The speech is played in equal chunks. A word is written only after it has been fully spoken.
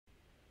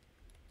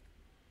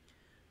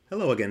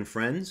Hello again,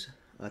 friends.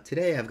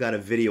 Today I've got a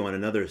video on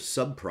another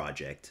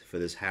sub-project for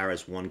this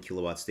Harris 1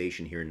 kilowatt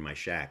station here in my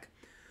shack.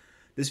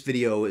 This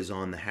video is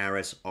on the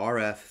Harris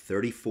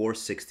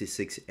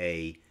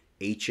RF-3466A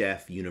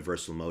HF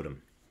Universal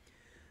Modem.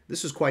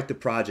 This was quite the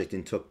project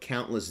and took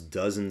countless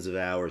dozens of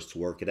hours to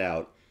work it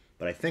out,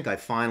 but I think I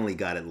finally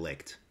got it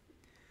licked.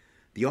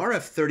 The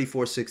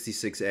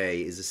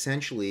RF-3466A is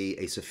essentially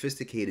a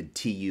sophisticated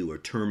TU or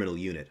terminal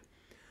unit,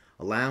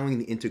 allowing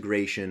the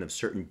integration of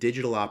certain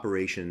digital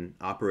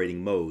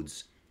operating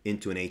modes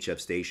into an HF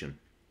station.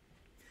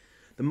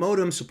 The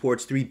modem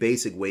supports three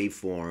basic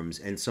waveforms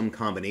and some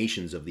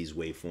combinations of these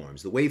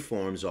waveforms. The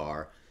waveforms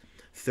are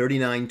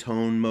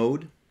 39-tone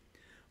mode,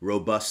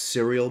 robust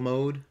serial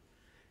mode,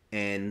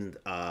 and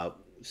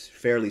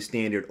fairly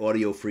standard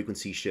audio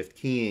frequency shift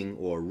keying,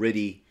 or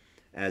RTTY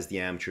as the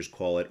amateurs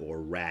call it,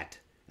 or RAT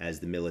as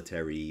the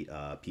military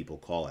people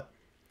call it.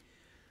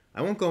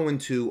 I won't go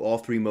into all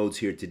three modes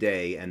here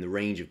today and the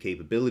range of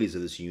capabilities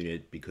of this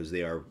unit because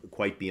they are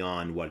quite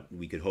beyond what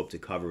we could hope to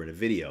cover in a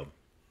video.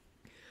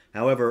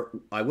 However,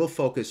 I will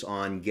focus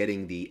on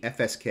getting the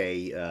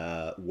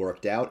FSK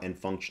worked out and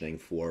functioning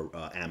for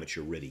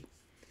amateur RTTY.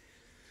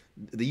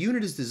 The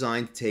unit is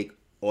designed to take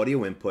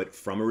audio input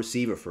from a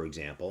receiver, for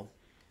example,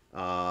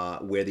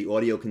 where the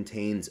audio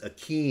contains a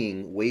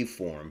keying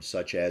waveform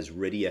such as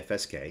RTTY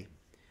FSK,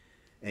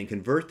 and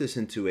convert this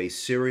into a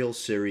serial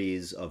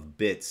series of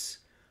bits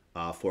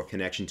for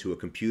connection to a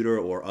computer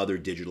or other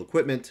digital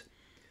equipment,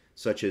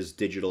 such as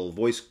digital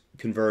voice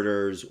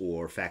converters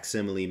or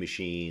facsimile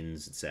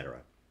machines, etc.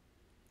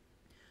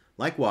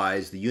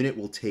 Likewise, the unit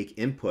will take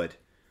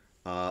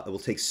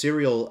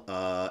serial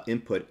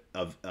input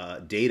of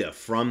data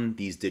from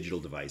these digital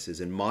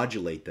devices and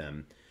modulate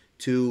them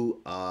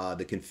to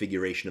the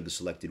configuration of the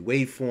selected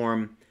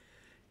waveform,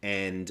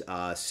 and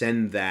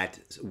send that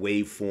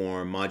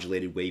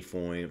modulated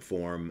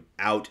waveform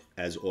out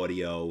as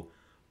audio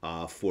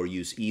for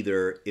use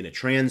either in a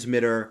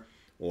transmitter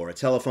or a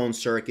telephone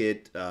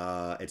circuit,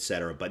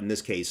 etc. But in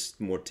this case,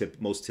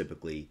 most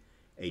typically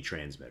a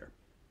transmitter.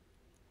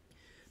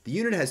 The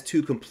unit has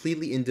two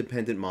completely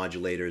independent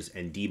modulators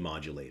and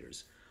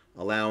demodulators,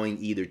 allowing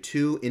either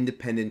two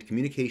independent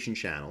communication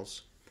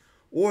channels,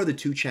 or the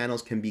two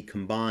channels can be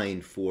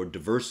combined for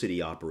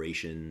diversity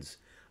operations,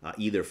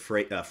 either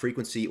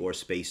frequency or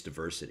space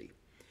diversity.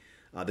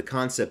 The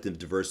concept of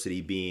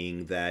diversity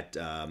being that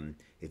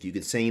if you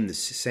can send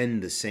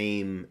the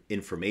same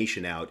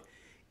information out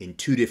in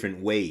two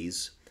different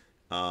ways,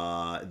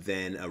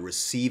 then a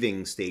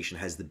receiving station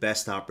has the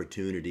best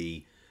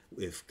opportunity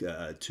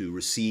to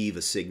receive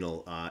a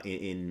signal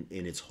in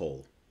its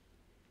whole.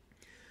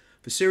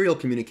 For serial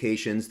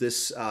communications,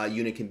 this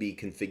unit can be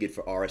configured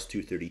for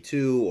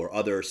RS-232 or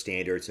other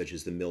standards such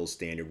as the Mills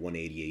standard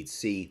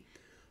 188C.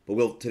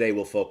 But today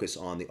we'll focus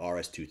on the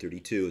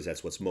RS-232 as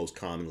that's what's most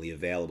commonly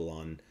available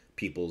on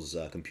people's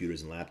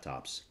computers and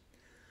laptops.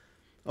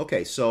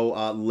 Okay, so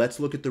let's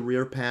look at the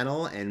rear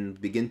panel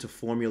and begin to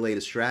formulate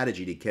a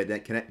strategy to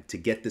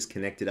get this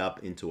connected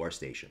up into our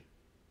station.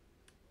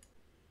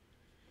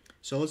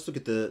 So let's look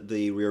at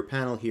the rear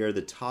panel here.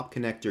 The top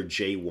connector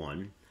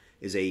J1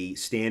 is a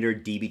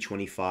standard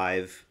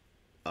DB25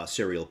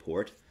 serial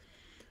port,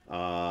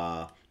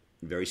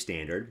 very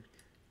standard.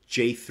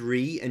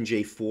 J3 and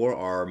J4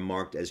 are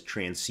marked as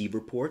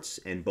transceiver ports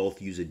and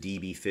both use a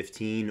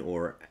DB15,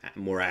 or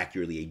more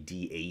accurately a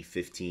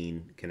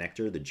DA15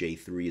 connector. The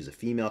J3 is a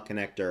female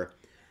connector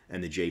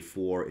and the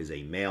J4 is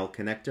a male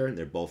connector.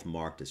 They're both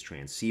marked as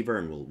transceiver,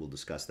 and we'll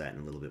discuss that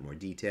in a little bit more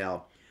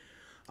detail.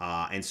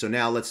 And so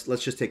now let's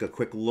just take a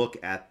quick look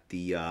at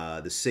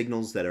the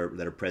signals that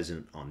are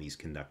present on these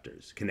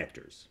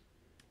connectors.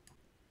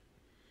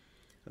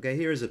 Okay,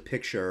 here's a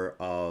picture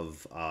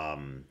of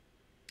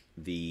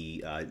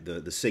the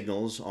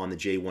signals on the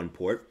J1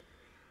 port.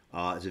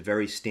 It's a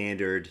very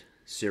standard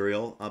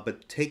serial,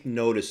 but take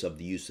notice of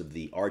the use of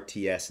the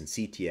RTS and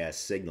CTS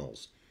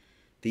signals.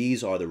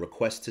 These are the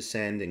request to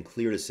send and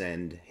clear to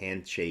send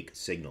handshake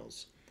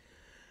signals.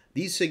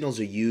 These signals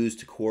are used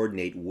to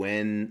coordinate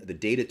when the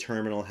data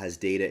terminal has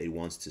data it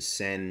wants to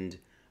send.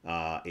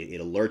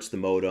 It alerts the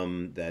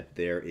modem that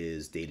there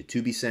is data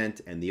to be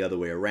sent, and the other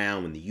way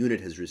around, when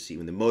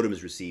the modem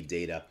has received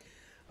data,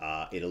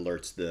 it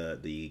alerts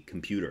the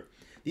computer.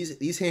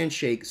 These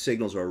handshake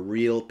signals are a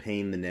real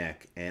pain in the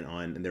neck,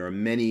 and there are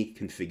many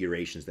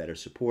configurations that are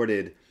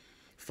supported.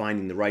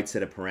 Finding the right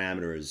set of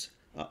parameters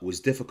was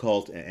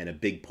difficult and a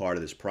big part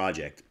of this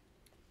project,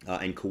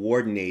 and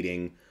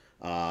coordinating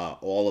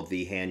all of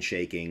the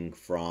handshaking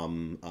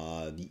from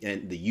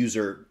the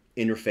user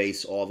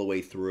interface all the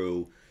way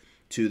through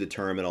to the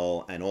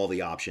terminal and all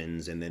the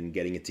options, and then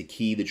getting it to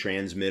key the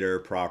transmitter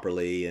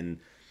properly, and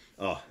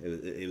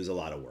it was a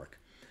lot of work.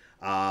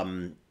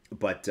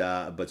 But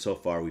so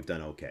far we've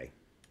done okay.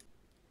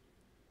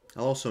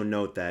 I'll also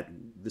note that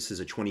this is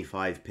a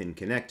 25-pin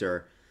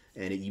connector,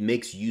 and it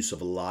makes use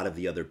of a lot of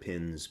the other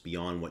pins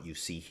beyond what you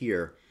see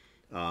here.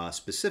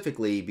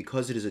 Specifically,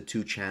 because it is a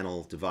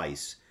two-channel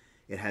device,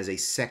 it has a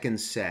second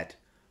set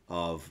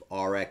of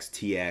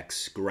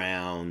RX-TX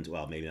ground,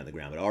 well, maybe not the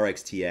ground, but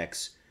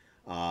RX-TX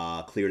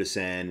clear to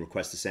send,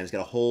 request to send. It's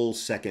got a whole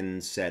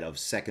second set of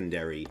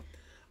secondary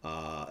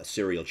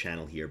serial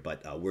channel here,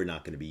 but we're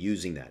not going to be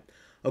using that.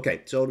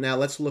 Okay, so now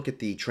let's look at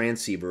the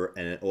transceiver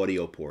and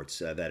audio ports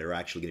that are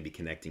actually going to be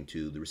connecting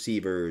to the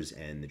receivers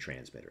and the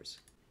transmitters.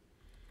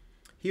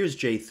 Here's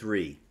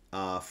J3.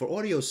 For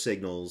audio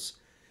signals,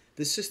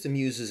 this system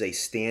uses a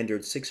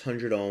standard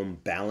 600 ohm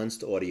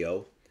balanced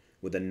audio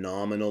with a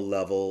nominal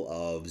level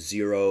of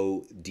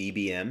 0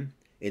 dBm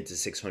into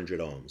 600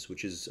 ohms,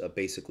 which is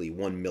basically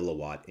 1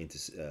 milliwatt into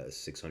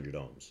 600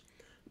 ohms.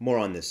 More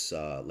on this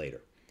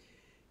later.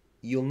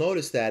 You'll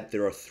notice that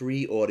there are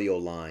 3 audio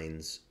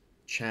lines: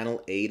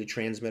 channel A to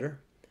transmitter,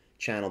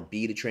 channel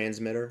B to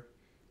transmitter,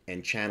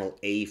 and channel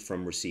A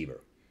from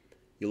receiver.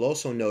 You'll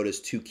also notice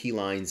 2 key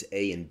lines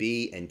A and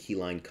B and key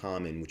line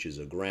common, which is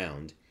a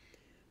ground,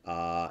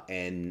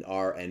 and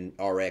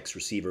RX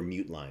receiver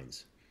mute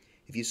lines.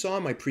 If you saw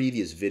in my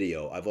previous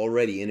video, I've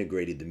already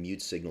integrated the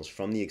mute signals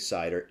from the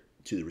exciter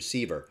to the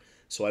receiver,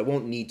 so I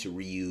won't need to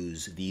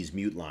reuse these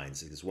mute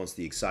lines, because once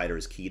the exciter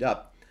is keyed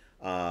up,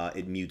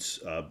 it mutes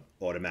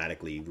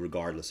automatically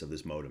regardless of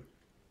this modem.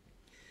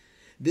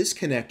 This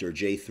connector,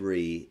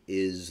 J3,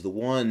 is the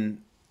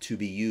one to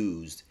be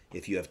used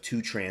if you have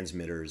 2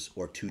 transmitters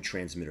or 2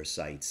 transmitter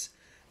sites.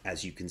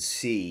 As you can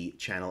see,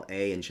 channel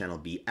A and channel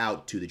B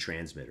out to the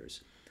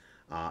transmitters.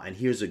 And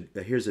here's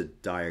a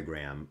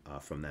diagram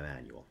from the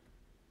manual.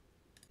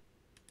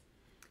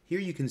 Here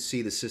you can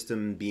see the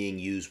system being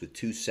used with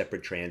 2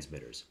 separate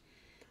transmitters.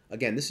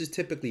 Again, this is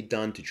typically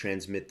done to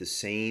transmit the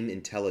same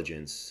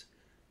intelligence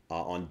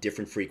on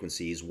different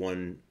frequencies,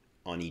 one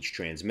on each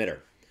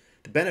transmitter.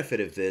 The benefit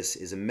of this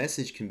is a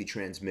message can be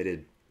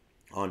transmitted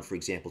on, for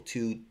example,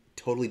 2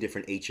 totally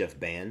different HF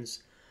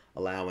bands,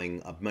 allowing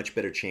a much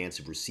better chance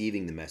of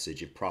receiving the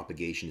message if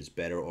propagation is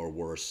better or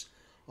worse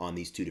on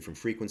these 2 different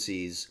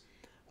frequencies.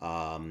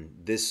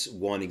 This is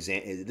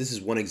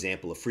one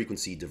example of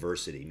frequency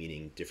diversity,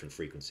 meaning different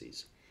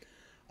frequencies.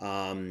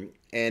 On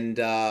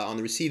the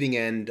receiving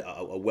end,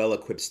 a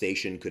well-equipped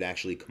station could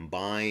actually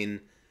combine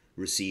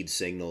received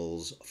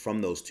signals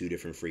from those 2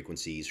 different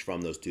frequencies,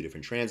 from those 2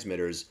 different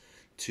transmitters,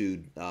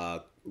 to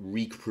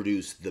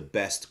reproduce the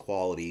best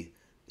quality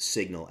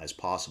signal as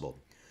possible.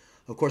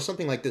 Of course,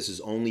 something like this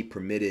is only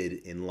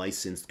permitted in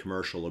licensed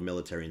commercial or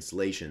military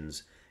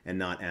installations and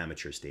not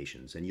amateur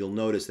stations. And you'll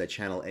notice that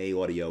channel A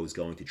audio is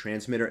going to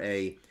transmitter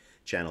A,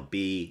 channel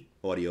B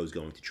audio is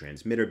going to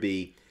transmitter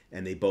B,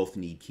 and they both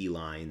need key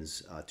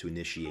lines to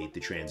initiate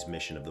the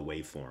transmission of the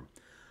waveform.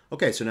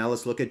 Okay, so now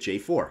let's look at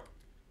J4.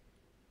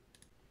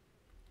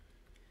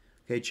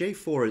 Okay,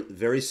 J4 is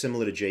very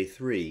similar to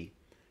J3.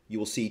 You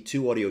will see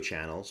 2 audio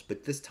channels,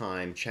 but this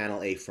time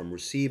channel A from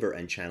receiver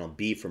and channel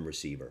B from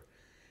receiver,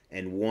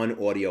 and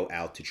 1 audio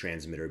out to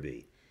transmitter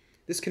B.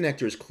 This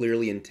connector is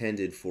clearly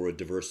intended for a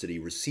diversity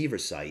receiver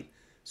site,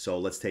 so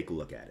let's take a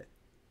look at it.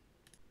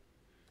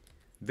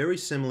 Very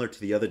similar to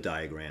the other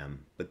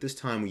diagram, but this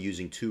time we're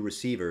using 2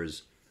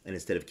 receivers, and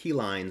instead of key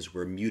lines,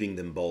 we're muting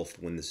them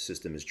both when the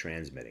system is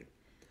transmitting.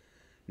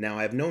 Now,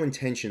 I have no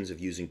intentions of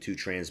using 2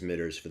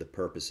 transmitters for the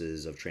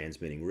purposes of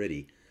transmitting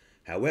RTTY.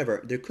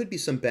 However, there could be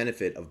some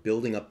benefit of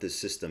building up this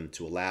system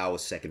to allow a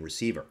second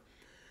receiver.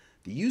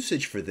 The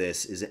usage for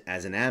this is,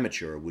 as an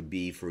amateur, would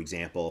be, for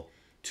example,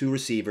 2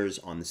 receivers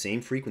on the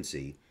same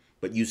frequency,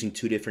 but using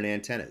 2 different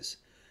antennas,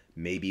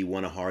 maybe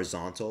one a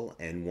horizontal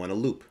and one a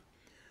loop.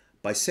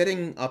 By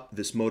setting up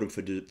this modem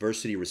for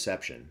diversity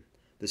reception,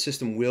 the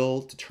system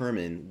will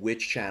determine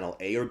which channel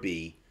A or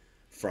B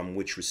from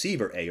which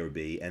receiver A or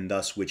B, and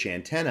thus which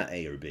antenna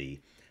A or B,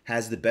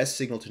 has the best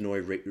signal to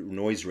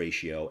noise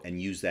ratio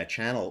and use that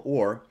channel,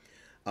 or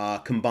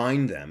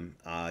combine them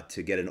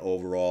to get an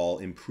overall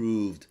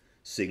improved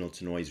signal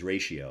to noise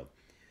ratio.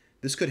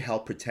 This could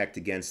help protect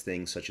against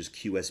things such as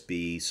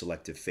QSB,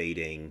 selective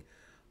fading,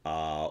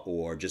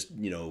 or just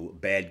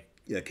bad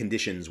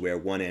conditions where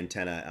one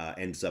antenna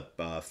ends up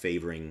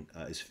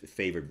is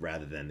favored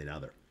rather than the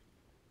other.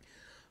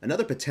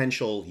 Another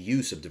potential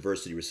use of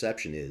diversity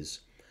reception is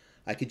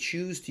I could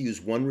choose to use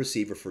 1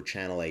 receiver for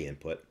channel A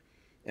input,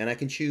 and I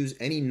can choose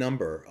any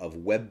number of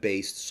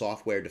web-based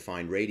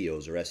software-defined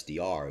radios, or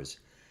SDRs,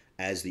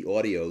 as the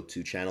audio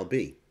to channel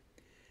B.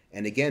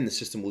 And again, the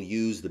system will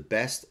use the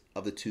best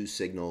of the 2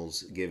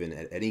 signals given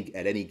at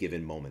any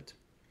given moment.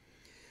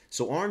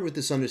 So armed with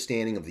this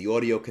understanding of the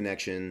audio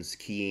connections,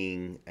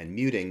 keying, and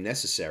muting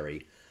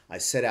necessary, I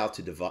set out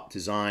to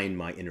design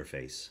my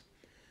interface.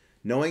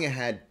 Knowing I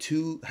had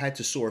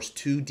to source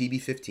 2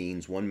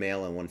 DB15s, 1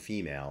 male and 1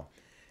 female,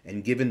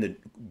 and given the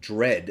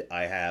dread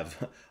I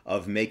have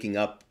of making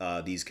up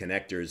these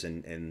connectors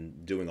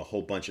and doing a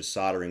whole bunch of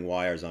soldering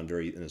wires in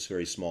a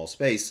very small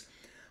space,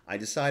 I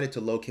decided to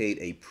locate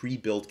a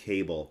pre-built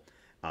cable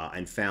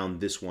and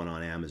found this one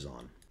on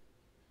Amazon.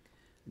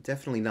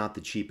 Definitely not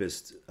the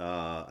cheapest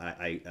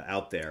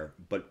out there,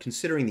 but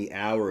considering the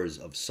hours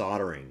of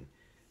soldering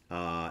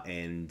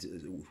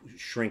and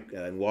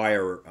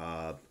wire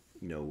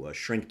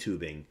shrink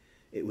tubing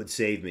it would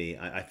save me,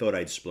 I thought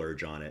I'd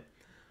splurge on it.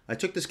 I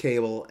took this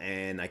cable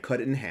and I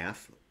cut it in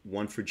half,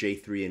 one for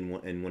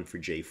J3 and one for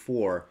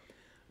J4,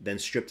 then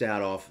stripped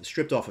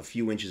off a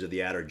few inches of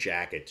the outer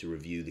jacket to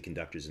review the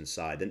conductors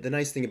inside. The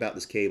nice thing about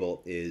this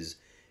cable is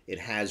it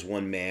has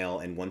one male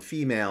and one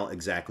female,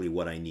 exactly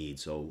what I need,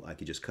 so I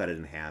could just cut it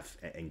in half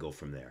and go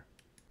from there.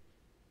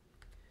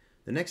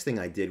 The next thing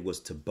I did was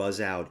to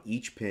buzz out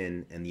each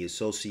pin and the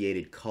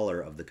associated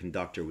color of the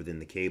conductor within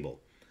the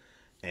cable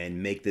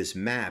and make this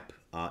map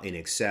in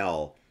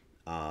Excel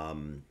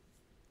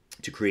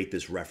to create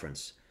this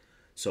reference.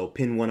 So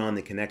pin 1 on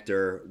the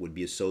connector would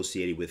be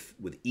associated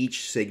with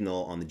each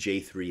signal on the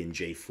J3 and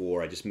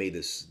J4. I just made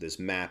this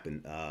map,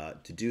 and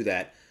to do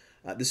that,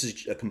 this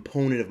is a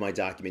component of my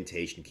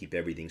documentation to keep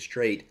everything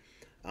straight,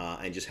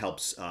 and just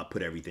helps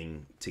put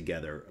everything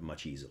together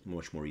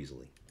much more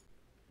easily.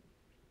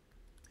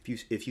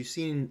 If you've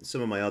seen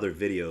some of my other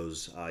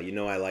videos, you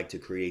know I like to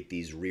create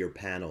these rear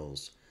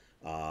panels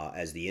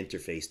as the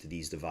interface to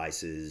these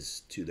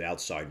devices, to the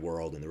outside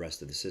world and the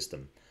rest of the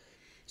system.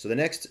 So the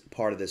next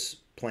part of this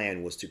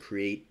plan was to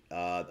create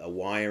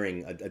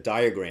a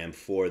diagram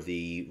for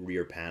the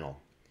rear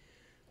panel.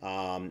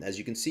 As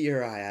you can see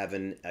here, I have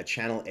a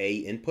channel A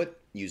input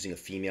using a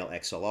female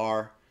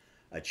XLR,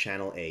 a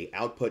channel A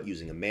output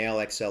using a male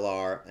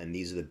XLR, and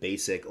these are the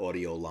basic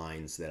audio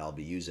lines that I'll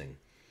be using.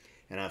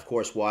 And of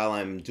course, while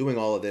I'm doing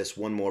all of this,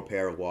 one more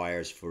pair of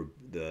wires for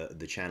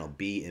the channel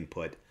B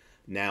input.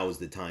 Now is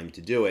the time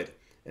to do it,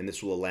 and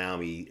this will allow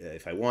me,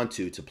 if I want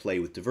to play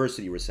with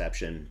diversity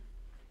reception,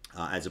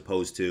 as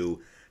opposed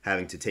to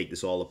having to take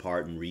this all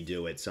apart and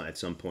redo it at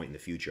some point in the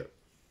future.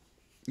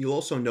 You'll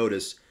also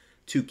notice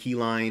two key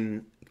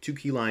lines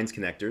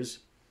connectors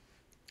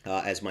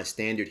as my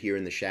standard here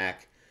in the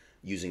shack,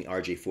 using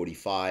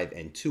RJ45,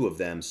 and 2 of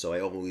them, so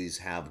I always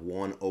have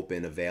one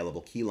open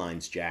available key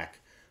lines jack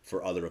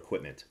for other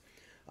equipment.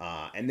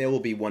 And there will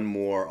be one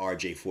more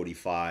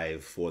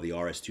RJ45 for the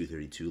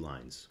RS-232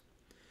 lines.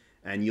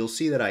 And you'll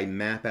see that I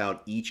map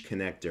out each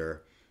connector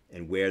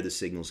and where the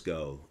signals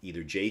go,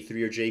 either J3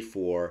 or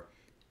J4,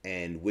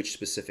 and which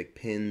specific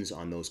pins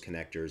on those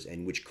connectors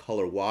and which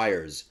color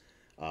wires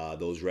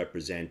those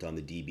represent on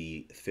the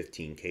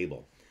DB15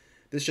 cable.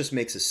 This just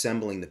makes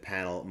assembling the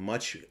panel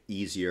much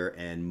easier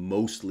and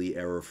mostly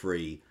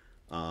error-free,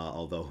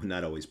 although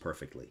not always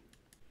perfectly.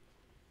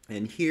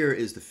 And here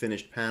is the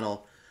finished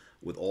panel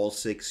with all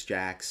 6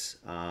 jacks,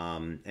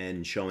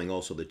 and showing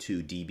also the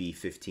 2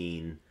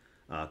 DB15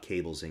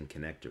 cables and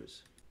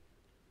connectors.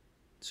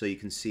 So you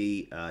can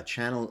see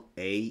channel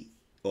A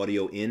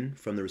audio in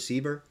from the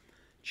receiver,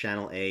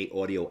 channel A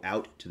audio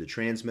out to the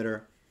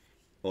transmitter,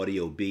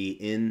 audio B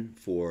in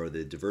for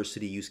the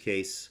diversity use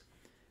case,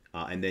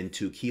 and then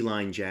 2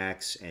 keyline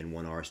jacks and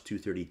 1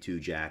 RS-232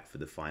 jack for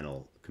the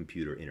final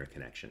computer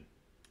interconnection.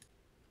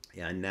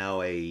 Yeah, and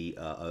now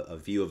a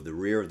view of the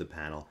rear of the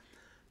panel.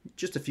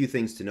 Just a few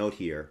things to note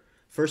here.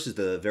 First is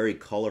the very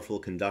colorful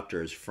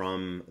conductors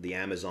from the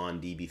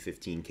Amazon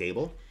DB15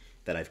 cable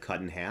that I've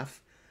cut in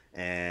half.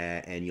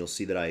 And you'll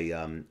see that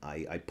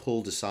I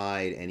pulled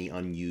aside any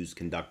unused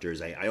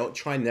conductors. I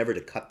try never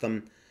to cut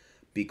them,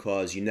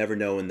 because you never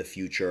know in the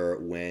future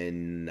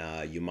when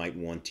you might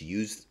want to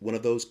use one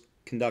of those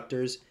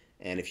conductors,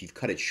 and if you've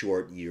cut it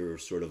short, you're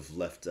sort of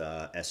left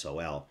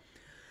SOL.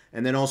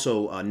 And then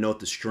also note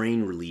the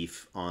strain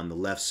relief on the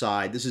left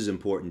side. This is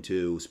important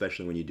too,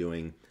 especially when you're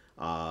doing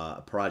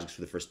projects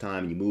for the first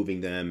time and you're moving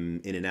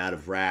them in and out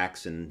of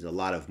racks and a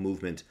lot of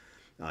movement.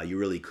 You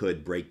really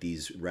could break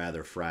these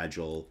rather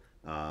fragile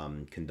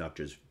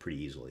conductors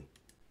pretty easily.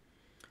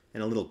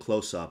 And a little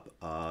close-up,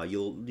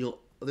 the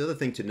other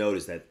thing to note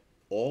is that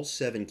all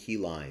 7 key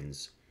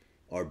lines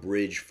are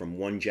bridged from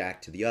one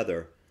jack to the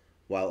other,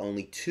 while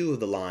only 2 of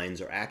the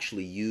lines are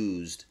actually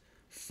used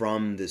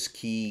from this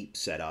key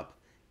setup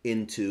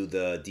into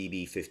the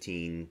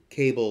DB15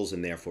 cables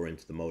and therefore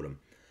into the modem.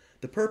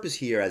 The purpose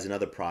here, as in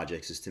other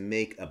projects, is to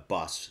make a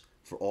bus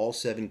for all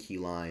 7 key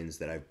lines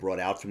that I've brought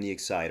out from the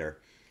exciter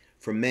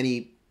for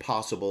many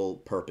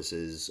possible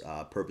purposes,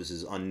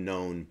 purposes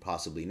unknown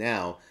possibly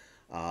now,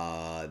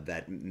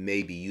 that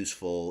may be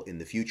useful in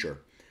the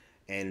future.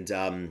 And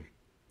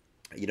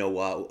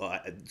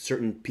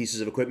certain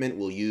pieces of equipment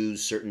will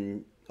use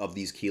certain of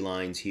these key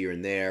lines here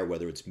and there,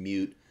 whether it's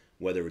mute,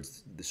 whether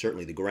it's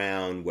certainly the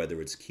ground,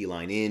 whether it's key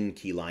line in,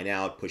 key line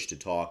out, push to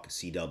talk,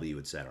 CW,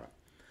 etc.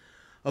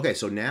 Okay,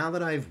 so now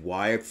that I've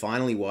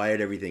finally wired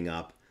everything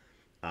up,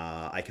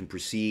 I can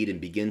proceed and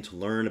begin to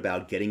learn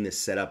about getting this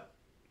setup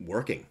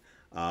working,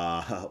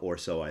 or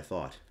so I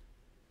thought.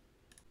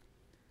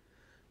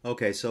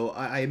 Okay, so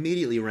I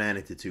immediately ran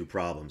into 2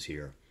 problems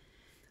here.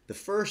 The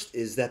first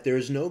is that there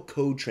is no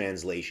code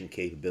translation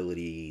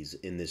capabilities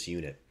in this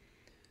unit.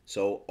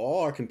 So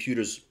all our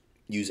computers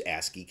use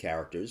ASCII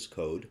characters,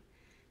 code,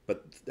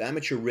 but the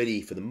amateur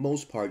RTTY for the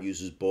most part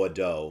uses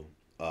Baudot,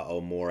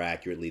 or more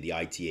accurately the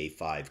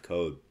ITA5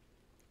 code.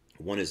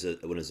 One is a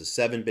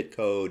 7-bit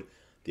code,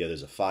 the other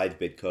is a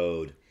 5-bit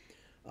code,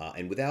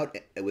 and without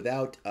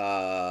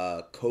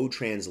code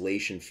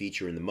translation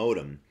feature in the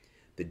modem,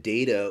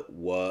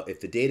 if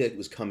the data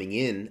was coming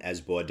in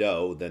as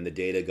Baudot, then the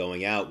data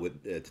going out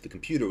to the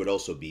computer would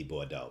also be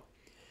Baudot.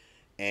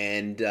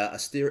 And a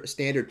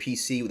standard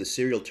PC with a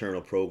serial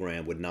terminal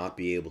program would not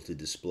be able to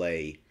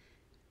display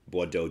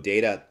Baudot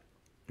data,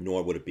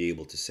 nor would it be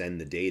able to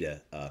send the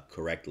data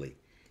correctly.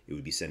 It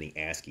would be sending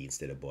ASCII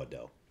instead of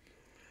Baudot.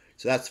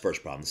 So that's the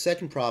first problem. The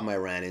second problem I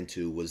ran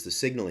into was the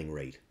signaling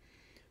rate.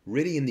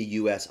 RTTY in the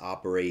US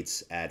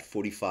operates at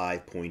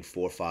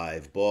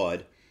 45.45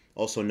 baud,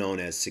 also known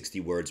as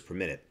 60 words per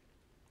minute.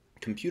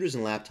 Computers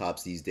and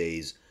laptops these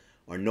days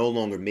are no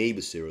longer made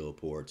with serial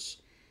ports,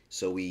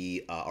 so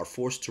we are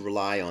forced to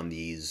rely on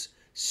these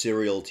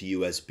serial to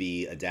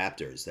USB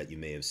adapters that you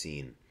may have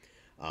seen.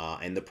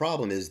 And the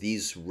problem is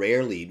these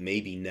rarely,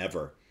 maybe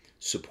never,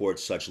 support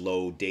such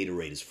low data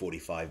rate as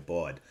 45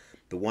 baud.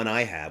 The one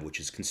I have, which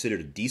is considered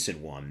a decent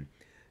one,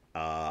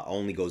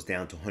 only goes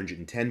down to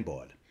 110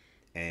 baud.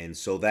 And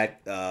so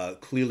that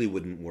clearly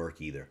wouldn't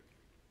work either.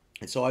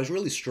 And so I was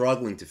really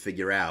struggling to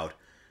figure out,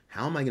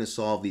 how am I going to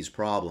solve these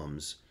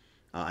problems?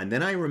 And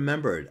then I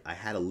remembered I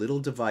had a little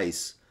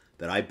device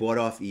that I bought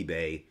off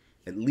eBay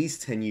at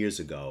least 10 years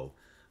ago,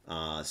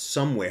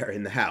 somewhere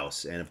in the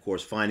house. And of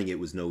course, finding it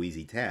was no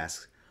easy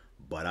task,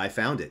 but I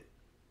found it.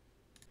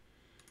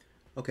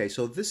 Okay,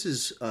 so this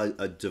is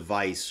a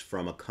device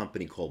from a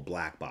company called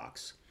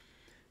Blackbox.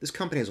 This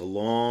company has a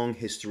long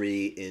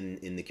history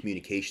in the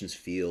communications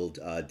field,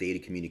 data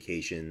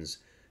communications,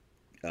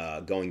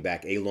 going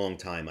back a long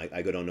time.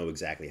 I don't know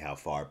exactly how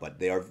far, but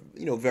they are,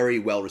 very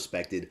well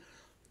respected.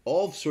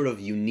 All sort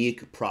of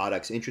unique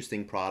products,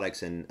 interesting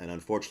products, and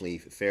unfortunately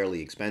fairly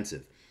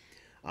expensive.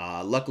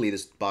 Luckily,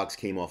 this box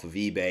came off of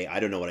eBay. I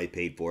don't know what I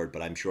paid for it,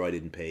 but I'm sure I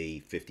didn't pay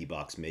 50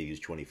 bucks. Maybe it was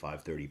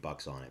 25, 30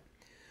 bucks on it.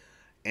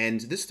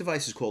 And this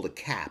device is called a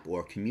CAP,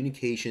 or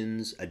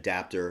Communications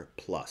Adapter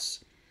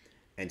Plus.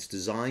 And it's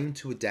designed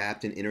to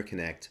adapt and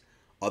interconnect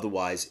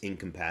otherwise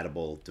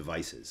incompatible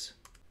devices.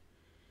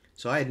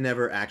 So I had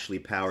never actually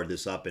powered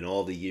this up in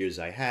all the years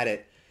I had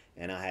it,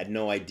 and I had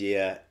no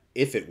idea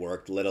if it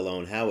worked, let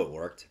alone how it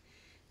worked.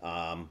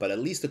 But at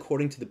least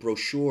according to the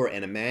brochure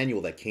and a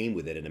manual that came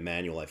with it, and a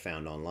manual I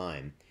found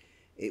online,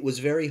 I was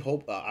very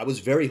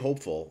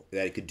hopeful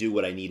that it could do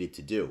what I needed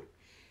to do.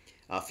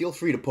 Feel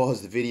free to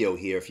pause the video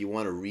here if you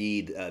want to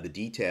read the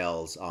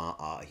details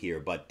here,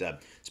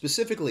 but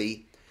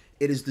specifically,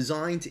 it is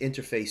designed to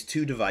interface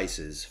two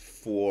devices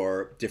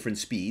for different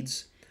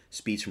speeds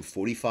from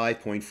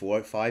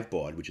 45.45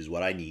 baud, which is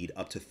what I need,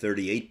 up to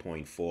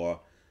 38.4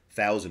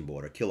 thousand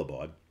baud, or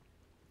kilobaud,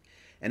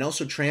 and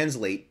also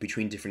translate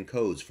between different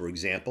codes, for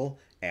example,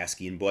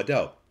 ASCII and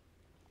Baudot.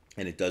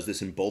 And it does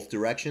this in both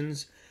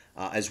directions,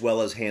 as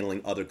well as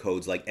handling other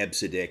codes like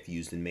EBCDIC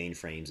used in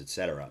mainframes,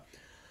 etc.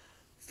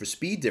 For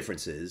speed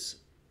differences,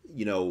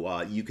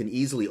 you can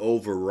easily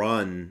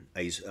overrun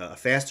a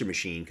faster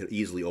machine, could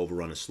easily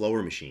overrun a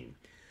slower machine.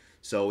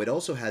 So it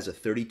also has a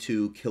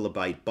 32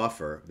 kilobyte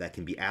buffer that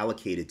can be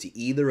allocated to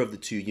either of the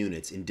two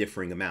units in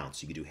differing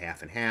amounts. You can do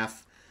half and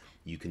half,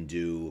 you can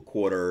do a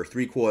quarter,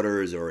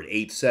 3/4, or an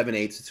 8,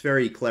 7/8. It's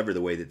very clever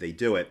the way that they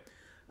do it,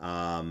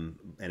 and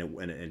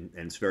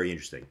it's very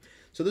interesting.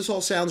 So this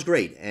all sounds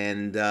great,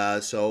 and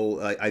so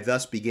I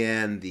thus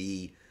began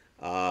the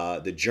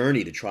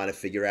journey to try to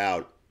figure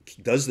out,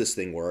 does this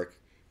thing work?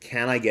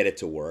 Can I get it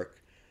to work?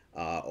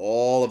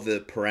 All of the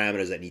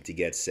parameters that need to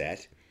get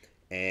set,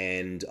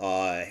 and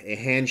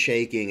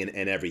handshaking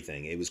and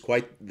everything. It was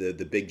quite the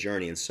big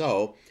journey. And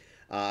so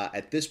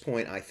at this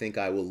point, I think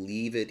I will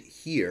leave it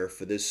here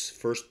for this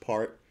first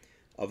part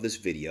of this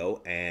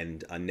video.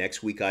 And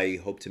next week, I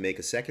hope to make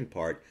a second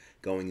part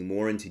going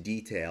more into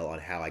detail on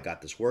how I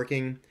got this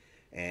working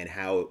and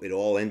how it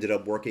all ended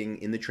up working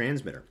in the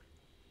transmitter.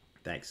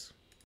 Thanks.